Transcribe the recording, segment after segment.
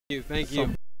Thank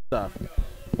you. Stuff,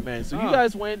 man. So you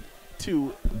guys went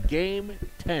to game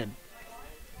 10,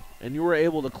 and you were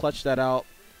able to clutch that out.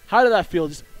 How did that feel,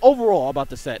 just overall about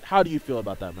the set? How do you feel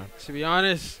about that, man? To be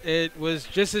honest, it was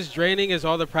just as draining as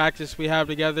all the practice we have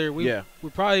together. We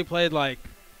probably played like,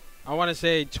 I want to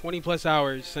say 20+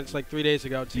 hours since like 3 days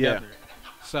ago together.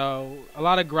 So a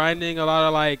lot of grinding, a lot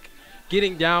of like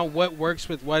getting down what works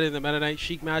with what in the Metaknight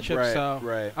Sheik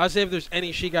matchup. I'd say if there's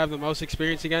any Sheik I have the most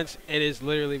experience against, it is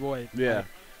literally Void.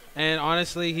 And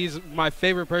honestly, he's my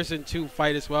favorite person to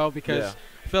fight as well because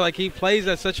I feel like he plays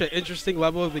at such an interesting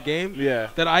level of the game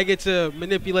that I get to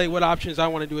manipulate what options I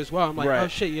want to do as well. I'm like, oh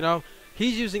shit, you know,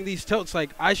 he's using these tilts. Like,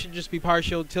 I should just be power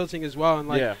shield tilting as well and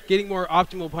like getting more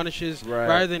optimal punishes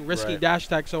rather than risking dash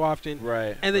tag so often.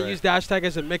 And then use dash tag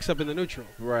as a mix-up in the neutral.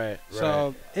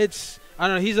 So it's, I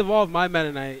don't know, he's evolved my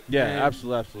Meta Knight.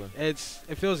 Absolutely. It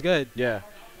feels good.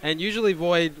 And usually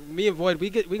Void, me and Void, we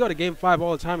go to game 5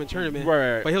 all the time in tournament.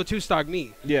 But he'll 2-stock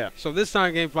me. So this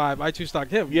time game 5, I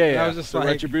 2-stocked him. I was just like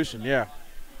retribution. All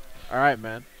right,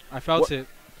 man. I felt it.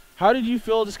 How did you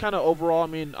feel just kind of overall? I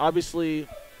mean, obviously,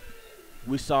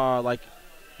 we saw like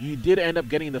you did end up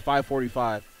getting the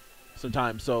 545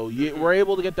 sometimes. So you were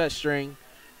able to get that string.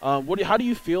 How do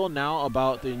you feel now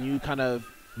about the new kind of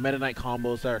Meta Knight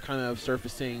combos that are kind of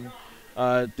surfacing?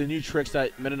 The new tricks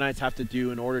that Meta Knights have to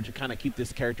do in order to kind of keep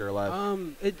this character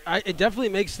alive. It definitely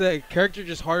makes the character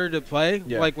just harder to play.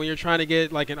 Like when you're trying to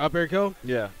get like an up air kill.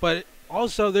 But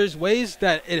also there's ways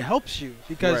that it helps you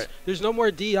because there's no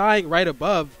more DIing right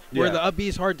above where the up B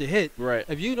is hard to hit.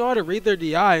 If you know how to read their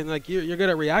DI and like you're good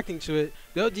at reacting to it,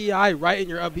 they'll DI right in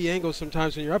your up B angle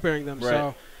sometimes when you're up airing them.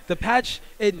 So the patch,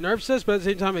 it nerfs us, but at the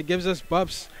same time it gives us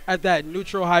buffs at that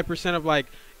neutral high percent of like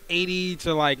 80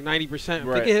 to like 90%. If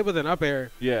they get hit with an up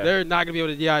air, they're not gonna be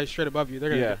able to DI straight above you.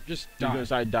 They're gonna just die. You're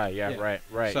gonna die.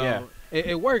 Right. So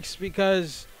it works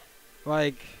because,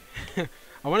 like,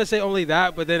 I want to say only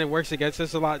that, but then it works against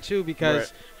us a lot too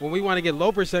because when we want to get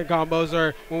low percent combos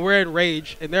or when we're in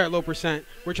rage and they're at low percent,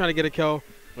 we're trying to get a kill.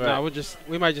 No,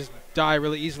 we might just die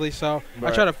really easily. So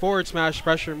I try to forward smash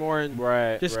pressure more and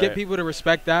just get people to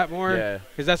respect that more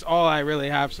because that's all I really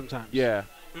have sometimes.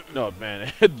 No,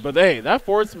 man. But hey, that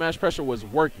forward smash pressure was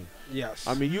working.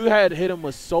 I mean, you had hit him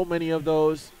with so many of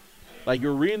those. Like,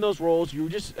 you're reading those rolls. You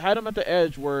just had him at the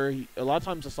edge where a lot of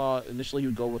times I saw initially he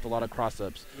would go with a lot of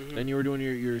cross-ups. Then you were doing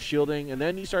your shielding. And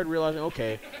then you started realizing,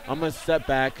 okay, I'm going to step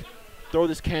back, throw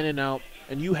this cannon out,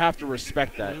 and you have to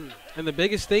respect that. And the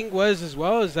biggest thing was as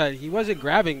well is that he wasn't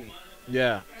grabbing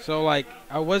me. So, like,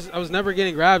 I was never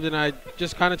getting grabbed, and I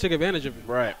just kind of took advantage of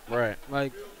it.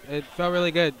 Like, it felt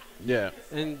really good.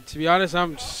 And to be honest,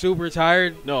 I'm super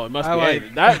tired. No, it must be.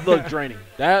 Like, that looked draining.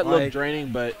 That looked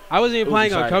draining, but I wasn't even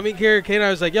planning on coming here. Kane,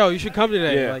 I was like, yo, you should come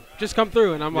today. Like, just come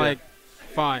through. And I'm like,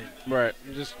 fine.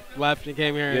 Just left and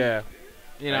came here.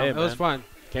 And, you know, it was fun.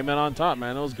 Came in on top,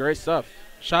 man. It was great stuff.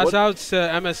 Shouts out to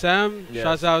MSM.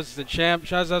 Shouts out to the champ.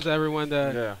 Shouts out to everyone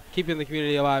to keeping the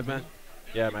community alive, man.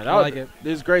 Man. I like it.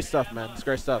 This is great stuff, man. It's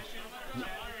great stuff.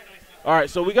 All right,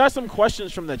 so we got some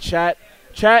questions from the chat.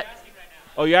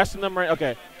 Oh, you asking them right?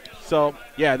 Okay. So,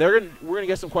 yeah, we're going to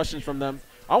get some questions from them.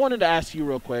 I wanted to ask you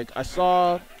real quick. I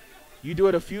saw you do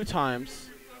it a few times,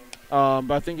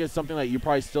 but I think it's something that you're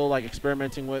probably still, like,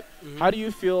 experimenting with. How do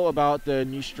you feel about the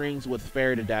new strings with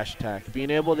fair to dash attack? Being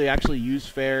able to actually use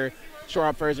fair, short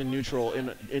up fairs, and neutral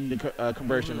in the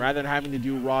conversion rather than having to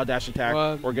do raw dash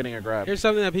attack or getting a grab. Here's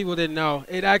something that people didn't know.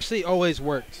 It actually always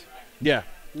worked.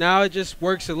 Now it just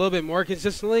works a little bit more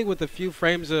consistently with a few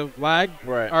frames of lag,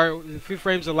 or a few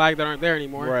frames of lag that aren't there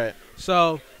anymore.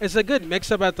 So it's a good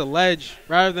mix-up at the ledge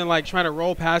rather than like trying to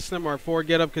roll past them or forward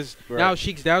get up because now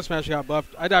Sheik's down smash got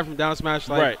buffed. I died from down smash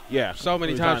like so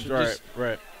many times.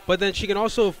 But then she can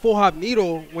also full hop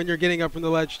needle when you're getting up from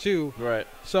the ledge too.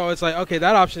 So it's like, okay,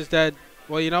 that option's dead.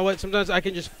 Well, you know what? Sometimes I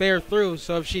can just fare through.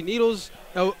 So if she needles,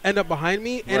 it'll end up behind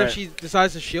me. And if she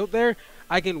decides to shield there,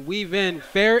 I can weave in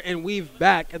fair and weave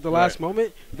back at the last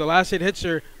moment. If the last hit hits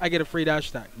her, I get a free dash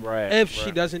stack. If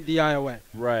she doesn't DI away.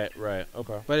 Okay.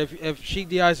 But if she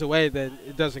DIs away, then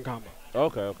it doesn't combo.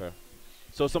 Okay.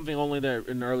 So something only there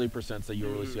in the early percents that you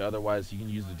really see. Otherwise, you can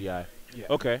use the DI.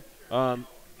 Okay. Where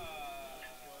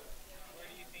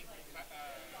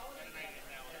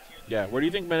do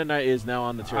you think Meta Knight is now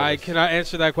on the tier list? I cannot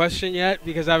answer that question yet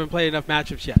because I haven't played enough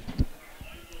matchups yet.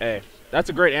 Hey. That's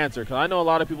a great answer because I know a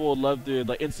lot of people would love to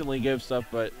like instantly give stuff,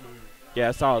 but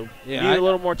it's solid. You need a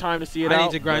little more time to see it out. I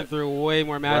need to grind through way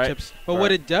more matchups. But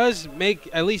what it does make,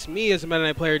 at least me as a Meta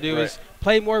Knight player, do is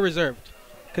play more reserved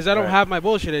because I don't have my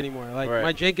bullshit anymore. Like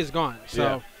my jank is gone.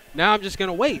 So now I'm just going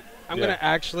to wait. I'm going to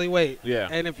actually wait. Yeah.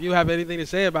 And if you have anything to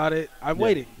say about it, I'm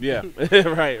waiting. Yeah.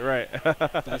 Right.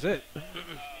 That's it.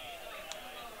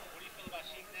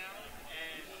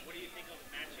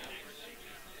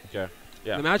 Okay.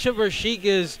 Yeah. The matchup for Sheik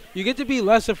is you get to be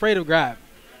less afraid of grab.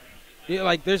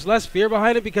 Like, there's less fear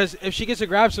behind it because if she gets a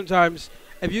grab sometimes,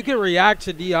 if you can react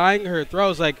to DIing her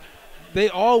throws, like, they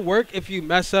all work if you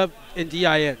mess up in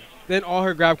DIN. Then all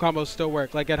her grab combos still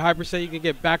work. Like, at high percent, you can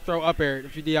get back throw up air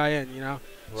if you DIN, you know?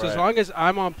 Right. So as long as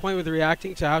I'm on point with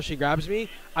reacting to how she grabs me,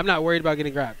 I'm not worried about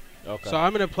getting grabbed. Okay. So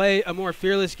I'm going to play a more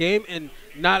fearless game and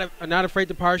not afraid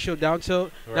to power shield down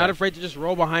tilt, not afraid to just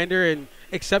roll behind her and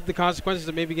accept the consequences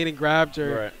of maybe getting grabbed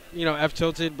or, you know,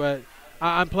 F-tilted. But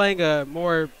I'm playing a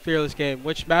more fearless game,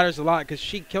 which matters a lot because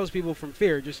she kills people from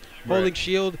fear, just holding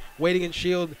shield, waiting in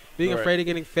shield, being afraid of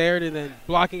getting faired, and then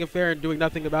blocking a fair and doing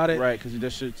nothing about it. Right, because you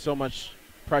just so much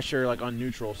pressure like on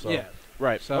neutral. So. Yeah.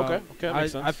 Right. So okay, that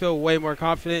makes sense. I feel way more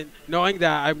confident knowing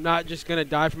that I'm not just going to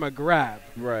die from a grab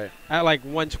at like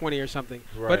 120 or something.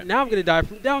 But now I'm going to die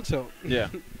from down tilt. Yeah.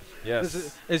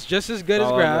 Yes. It's just as good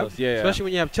as grab, especially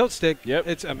when you have tilt stick. Yep.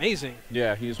 It's amazing.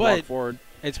 Yeah, he's walk forward.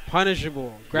 It's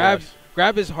punishable.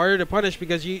 Grab is harder to punish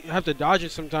because you have to dodge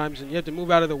it sometimes and you have to move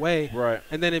out of the way. Right.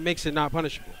 And then it makes it not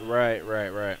punishable.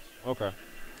 Right. Okay.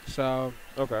 So.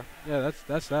 Okay. Yeah,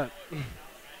 that's that.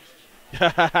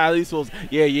 These fools.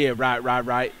 Yeah.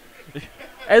 Right.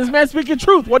 And this man speaking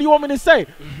truth. What do you want me to say?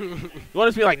 You want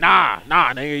us to be like, nah,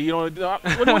 nigga. You don't.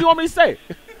 What do you want me to say?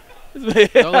 Don't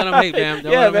let them hate, man.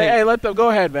 Don't let them man. Hate. Hey, let them. Go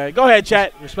ahead, man. Go ahead,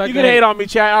 chat. Respect you can hate on me,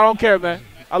 chat. I don't care, man.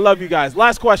 I love you guys.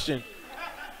 Last question.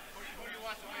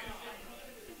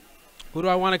 Who do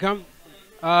I want to come?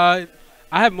 I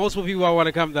have multiple people I want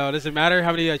to come, though. Does it matter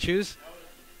how many I choose?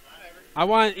 I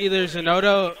want either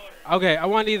Zenodo. Okay, I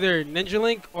want either Ninja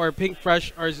Link or Pink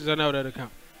Fresh or Zenodo to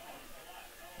come.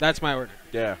 That's my order.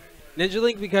 Yeah. Ninja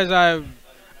Link because I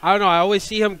don't know. I always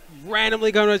see him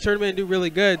randomly come to a tournament and do really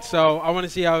good. So I want to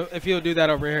see if he'll do that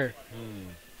over here.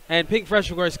 And Pink Fresh,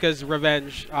 of course, because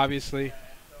revenge, obviously.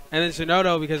 And then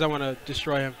Zenodo because I want to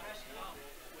destroy him.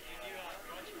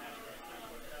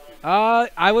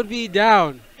 I would be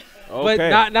down. Okay.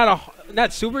 But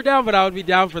not super down, but I would be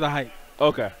down for the hype.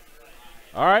 Okay.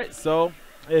 All right. So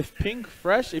if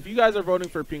you guys are voting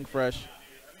for Pink Fresh,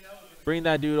 bring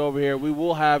that dude over here. We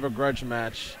will have a grudge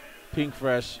match. Pink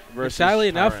Fresh versus Sadly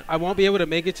enough, Tyrant. I won't be able to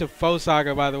make it to Faux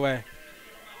Saga, by the way.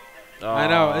 I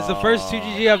know. It's the first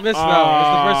 2GG I've missed, though. It's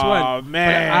the first one.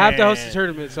 Man. But I have to host a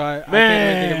tournament, so I can't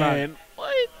really think about it.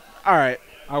 What? All right.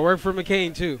 I work for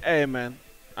McCain, too. Hey, man.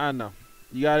 I know.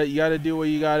 You gotta do what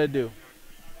you gotta do.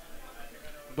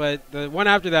 But the one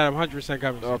after that, I'm 100%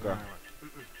 coming. Okay.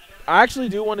 I actually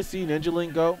do want to see Ninja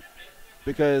Link go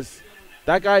because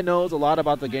that guy knows a lot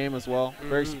about the game as well.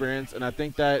 Very experienced, and I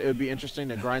think that it would be interesting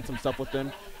to grind some stuff with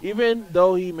him. Even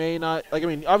though he may not,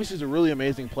 obviously he's a really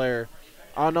amazing player.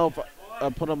 I don't know if I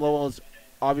put him level as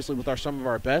obviously with some of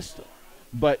our best,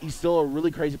 but he's still a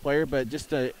really crazy player. But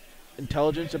just the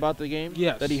intelligence about the game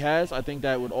that he has, I think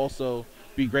that would also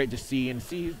be great to see and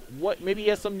see what maybe he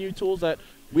has some new tools that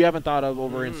we haven't thought of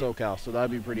over in SoCal. So that'd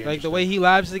be pretty interesting. Like the way he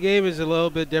labs the game is a little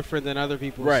bit different than other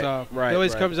people. Right, so right. He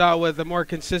always comes out with a more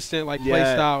consistent play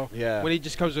style when he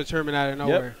just comes to a tournament out of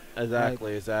nowhere. Yep.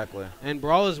 Exactly. And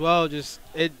Brawl as well, just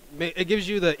it gives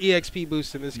you the EXP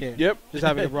boost in this game. Yep. Just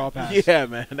having a Brawl pass. Yeah,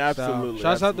 man. Absolutely. So,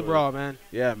 shouts out to Brawl, man.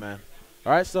 Yeah, man.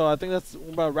 All right, so I think that's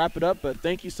about to wrap it up. But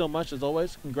thank you so much as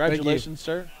always. Congratulations,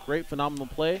 sir. Great, phenomenal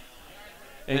play.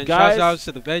 And guys, shouts out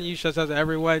to the venue. Shouts out to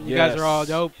everyone. You guys are all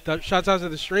dope. Shouts out to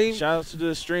the stream. Shouts to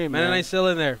the stream, man. Metaknight still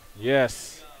in there.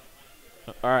 Yes.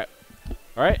 All right.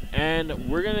 And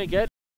we're going to get